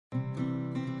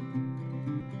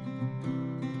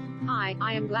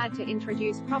Hi, I am glad to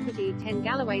introduce property 10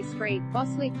 Galloway Street,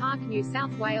 Bossley Park, New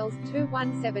South Wales,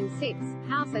 2176,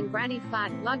 house and granny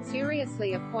flat.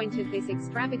 Luxuriously appointed. This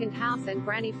extravagant house and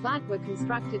granny flat were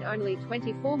constructed only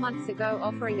 24 months ago,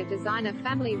 offering a designer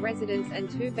family residence and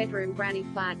 2-bedroom granny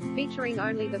flat, featuring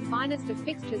only the finest of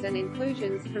fixtures and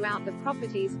inclusions throughout. The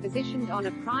properties positioned on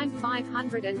a prime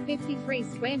 553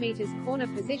 square meters corner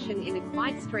position in a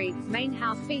quiet street. Main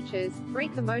house features 3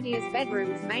 commodious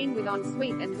bedrooms, main with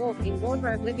ensuite and walk-in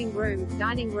wardrobe, living room,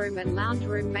 dining room and lounge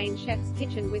room, main chef's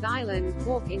kitchen with island,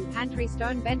 walk-in pantry,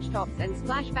 stone benchtops and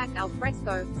splashback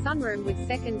alfresco, sunroom with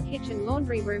second kitchen,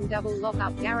 laundry room, double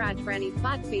lock-up garage. Granny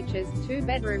flat features 2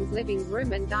 bedrooms, living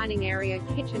room and dining area,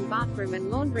 kitchen, bathroom and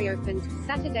laundry. Opened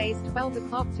Saturdays 12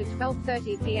 o'clock to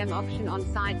 12:30 p.m. Auction on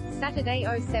site Saturday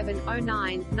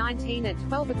 07/09/19 at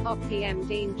 12 o'clock p.m.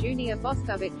 Dean Junior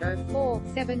Boscovich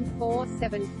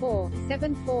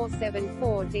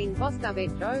 0474747474 Dean Boscovich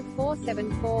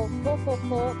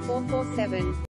 0474444447.